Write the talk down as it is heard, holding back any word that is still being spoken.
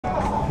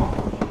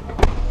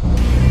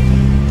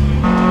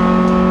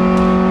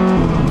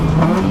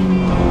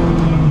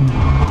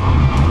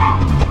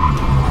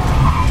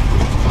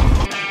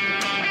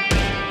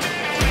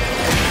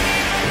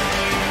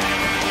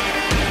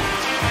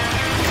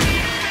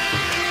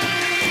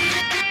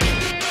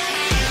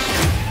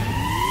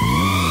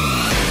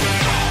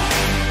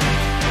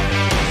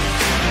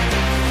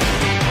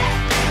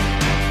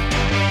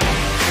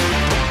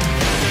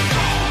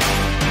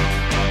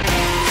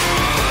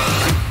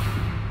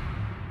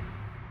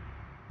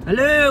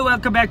Hello,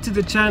 welcome back to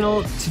the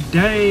channel.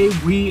 Today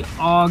we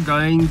are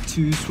going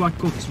to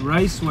Swartkops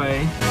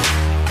Raceway.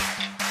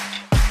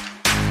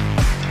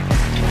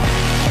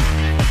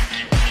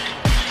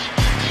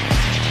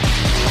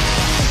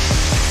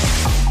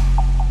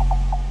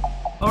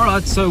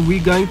 Alright, so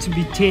we're going to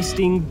be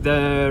testing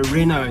the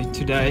Renault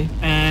today,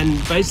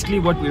 and basically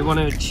what we want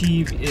to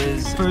achieve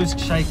is first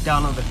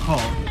shakedown of the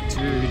car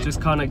to just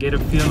kind of get a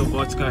feel of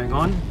what's going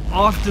on.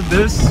 After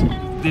this,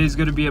 there's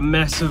going to be a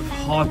massive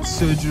heart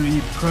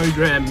surgery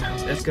program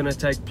that's going to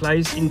take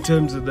place in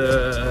terms of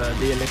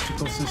the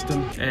electrical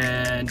system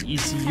and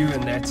ECU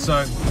and that.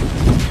 So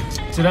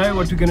today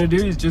what we're going to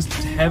do is just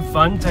have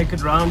fun, take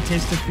it around,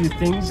 test a few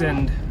things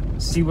and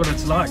see what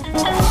it's like.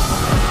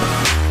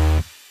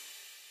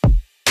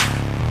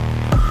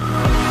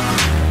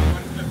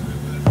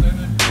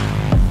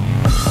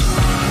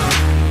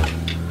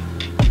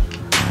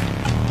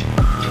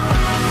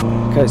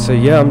 Okay, so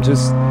yeah, I'm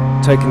just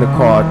taking the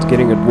car out,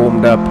 getting it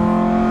warmed up,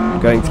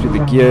 going through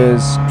the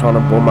gears, trying to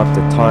warm up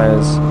the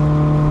tires.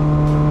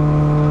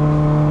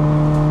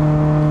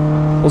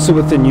 Also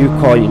with the new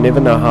car, you never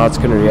know how it's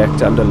going to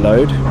react under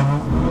load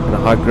in a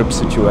high grip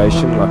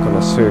situation like on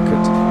a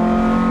circuit.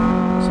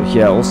 So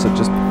here also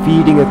just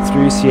feeding it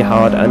through, see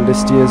how it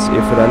understeers.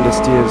 If it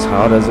understeers,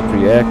 how does it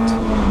react?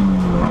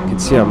 You can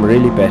see I'm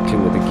really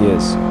battling with the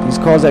gears. These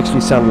cars actually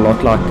sound a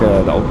lot like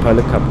the old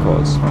Polar Cup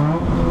cars.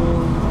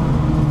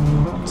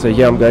 So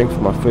here I'm going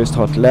for my first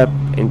hot lap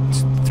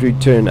through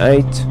turn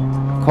 8.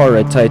 Car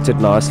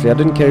rotated nicely. I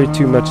didn't carry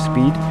too much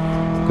speed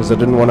because I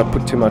didn't want to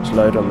put too much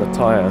load on the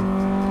tire.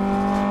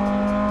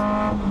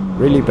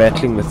 Really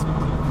battling with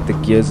the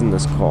gears in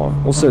this car.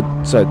 Also,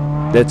 so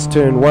that's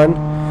turn 1.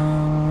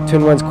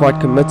 Turn 1's quite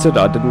committed.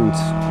 I didn't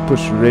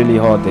push really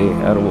hard there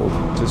at all.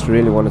 Just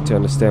really wanted to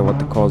understand what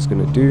the car's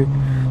going to do.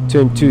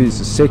 Turn 2 is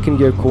the second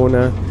gear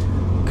corner.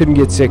 Couldn't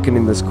get second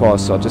in this car,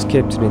 so I just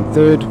kept it in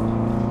third.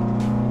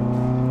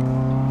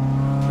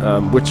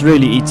 Which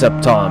really eats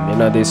up time. You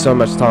know, there's so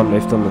much time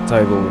left on the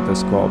table with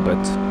this car, but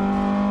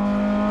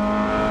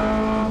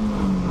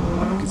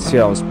you can see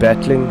I was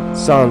battling.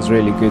 Sounds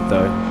really good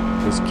though.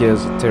 These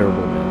gears are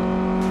terrible, man.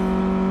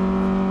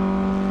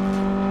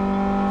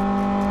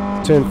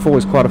 Turn 4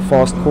 is quite a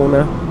fast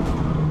corner.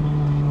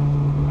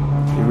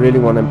 You really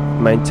want to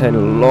maintain a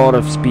lot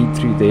of speed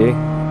through there.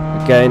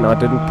 Again, I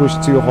didn't push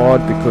too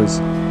hard because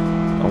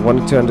I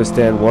wanted to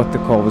understand what the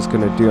car was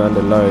going to do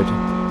under load.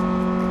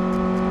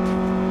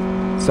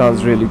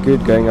 Sounds really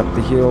good going up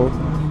the hill.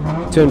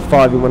 Turn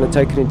 5, you want to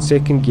take it in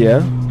second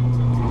gear,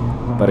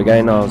 but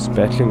again I was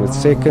battling with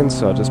second,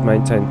 so I just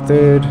maintained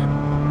third,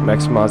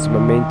 maximized the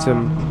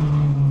momentum.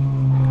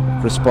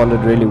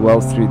 Responded really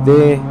well through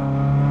there.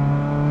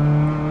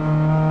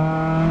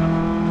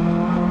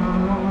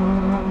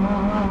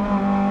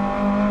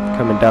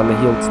 Coming down the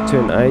hill to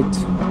turn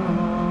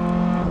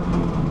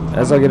 8.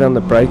 As I get on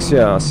the brakes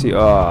here, I see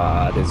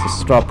there's a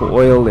stripe of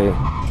oil there.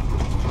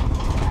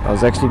 I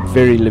was actually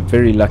very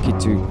lucky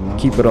to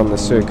keep it on the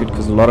circuit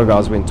because a lot of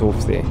guys went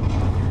off there.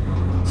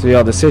 So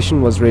yeah, the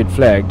session was red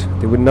flagged.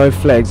 There were no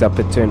flags up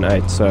at turn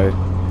 8, so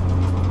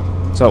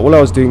all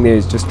I was doing there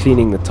is just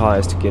cleaning the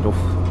tires to get off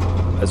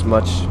as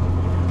much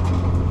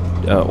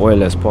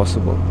oil as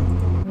possible.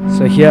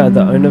 So here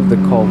the owner of the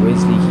car,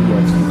 Wesley, he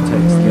actually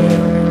takes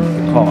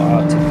the car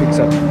out. He picks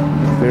up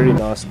a very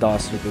nice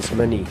dice with this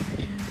Mini,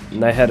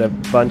 and they had a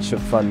bunch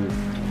of fun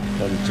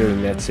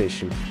during that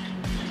session.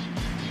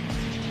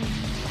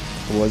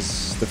 It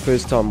was the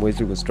first time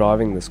Wesley was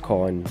driving this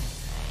car in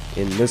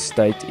this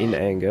state in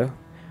anger,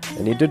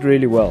 and he did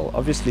really well.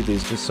 Obviously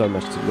there's just so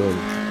much to learn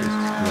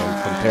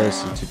in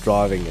comparison to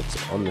driving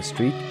it on the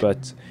street,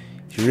 but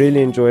he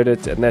really enjoyed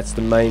it, and that's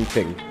the main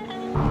thing.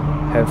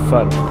 Have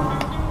fun. So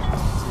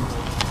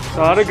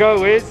how'd it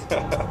go, Wes?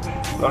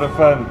 A lot of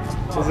fun.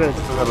 Is it?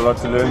 Still got a lot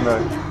to learn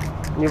though.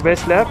 Your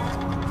best lap?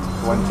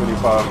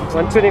 125.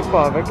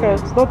 125, okay,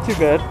 it's not too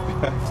bad.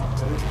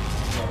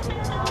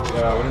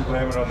 Yeah, I wouldn't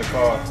blame it on the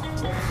car.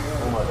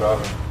 All my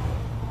driving.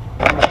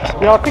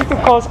 Yeah, I think the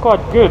car's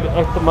quite good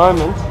at the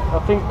moment. I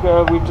think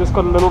we've just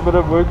got a little bit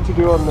of work to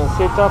do on the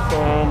setup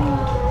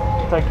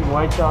and taking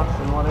weight outs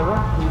and whatever.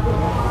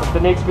 But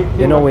the next big thing.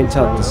 Then I went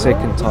out the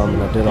second time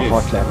and I did a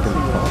hot lap in the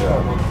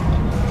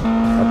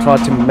car. I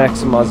tried to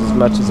maximize as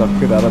much as I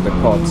could out of the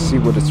car to see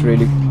what it's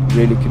really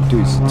could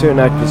do. So turn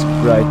 8 was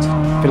great.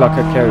 I feel like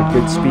I carried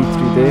good speed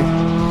through there.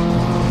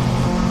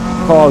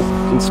 The car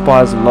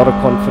inspires a lot of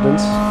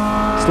confidence.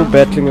 Still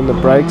battling on the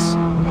brakes.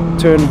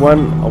 Turn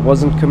 1, I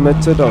wasn't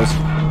committed. The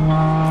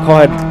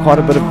car had quite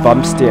a bit of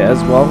bump steer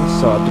as well,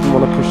 so I didn't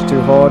want to push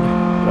too hard.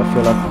 But I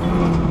feel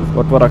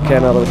like what I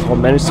can out of the car.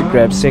 Managed to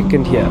grab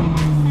second here.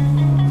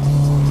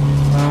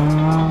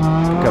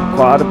 Pick up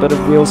quite a bit of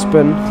wheel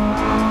spin.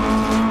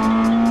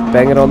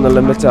 Bang it on the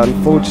limiter,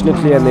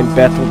 unfortunately, and then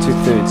battle to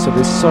third. So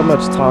there's so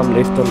much time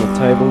left on the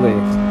table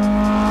there.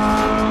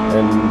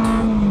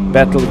 And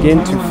battle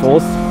again to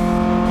fourth.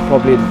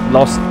 Probably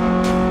lost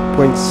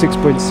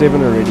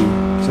 6.7 already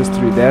just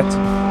through that.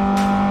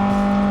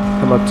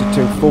 Come up to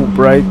turn full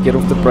brake, get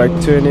off the brake,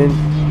 turn in,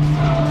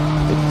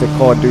 let the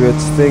car do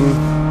its thing,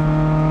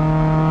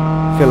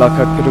 feel like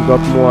I could have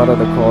got more out of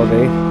the car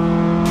there.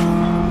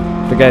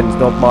 But again, it's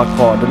not my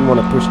car. I didn't want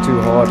to push too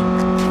hard.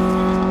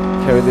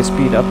 Carry the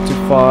speed up to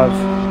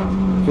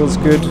 5. Feels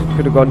good.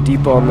 Could have gone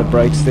deeper on the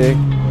brakes there.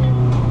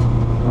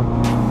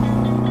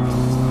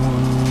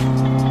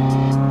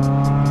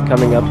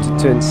 Coming up to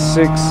turn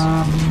 6.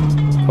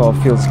 Car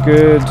feels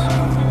good.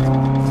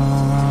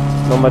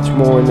 Not much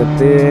more in it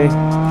there.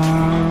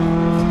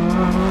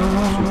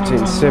 Through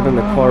turn 7,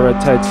 the car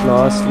rotates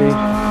nicely.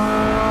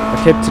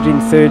 I kept it in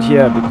 3rd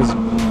here because it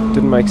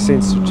didn't make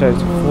sense to change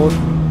to 4th.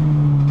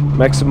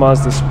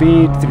 Maximize the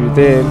speed through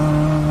there.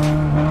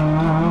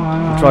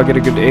 And try to get a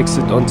good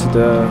exit onto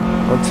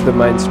the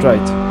main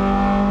straight.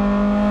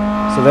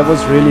 So that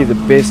was really the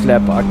best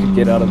lap I could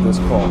get out of this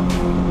car,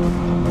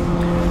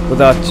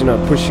 without, you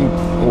know, pushing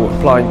or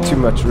applying too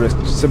much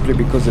risk, simply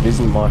because it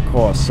isn't my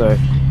car. So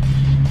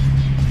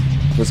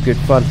it was good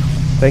fun.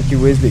 Thank you,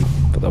 Wesley,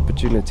 for the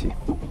opportunity.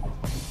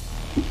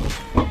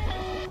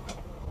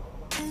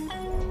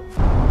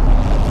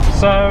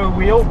 So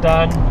we all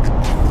done.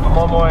 I'm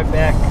on my way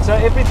back. So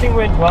everything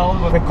went well.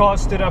 The car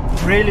stood up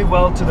really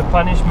well to the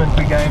punishment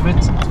we gave it.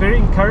 It's very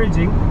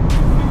encouraging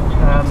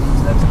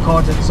that the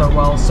car did so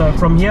well. So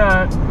from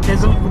here,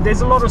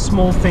 there's a lot of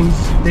small things.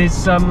 There's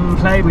some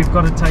play we've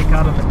got to take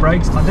out of the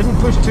brakes. I didn't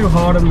push too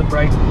hard on the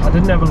brake. I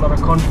didn't have a lot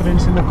of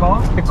confidence in the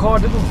car. The car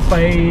didn't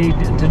fade,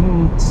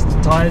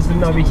 the tires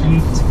didn't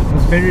overheat. It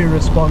was very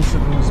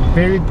responsive, it was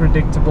very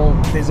predictable.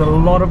 There's a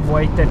lot of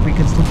weight that we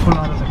can still pull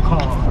out of the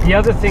car. The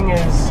other thing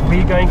is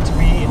we're going to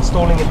be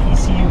installing an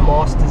ECU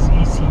Masters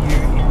ECU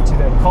into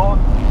that car.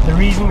 The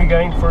reason we're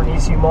going for an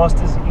ECU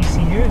Masters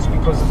ECU is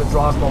because of the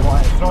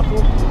drive-by-wire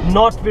throttle.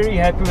 Not very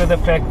happy with the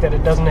fact that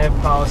it doesn't have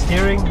power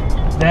steering.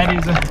 That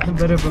is a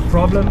bit of a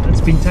problem.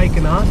 It's been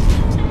taken out.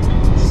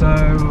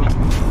 So,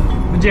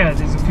 but yeah,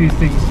 there's a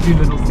few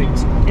little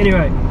things.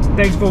 Anyway,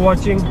 thanks for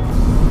watching.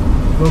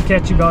 We'll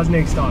catch you guys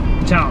next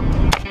time.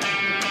 Ciao.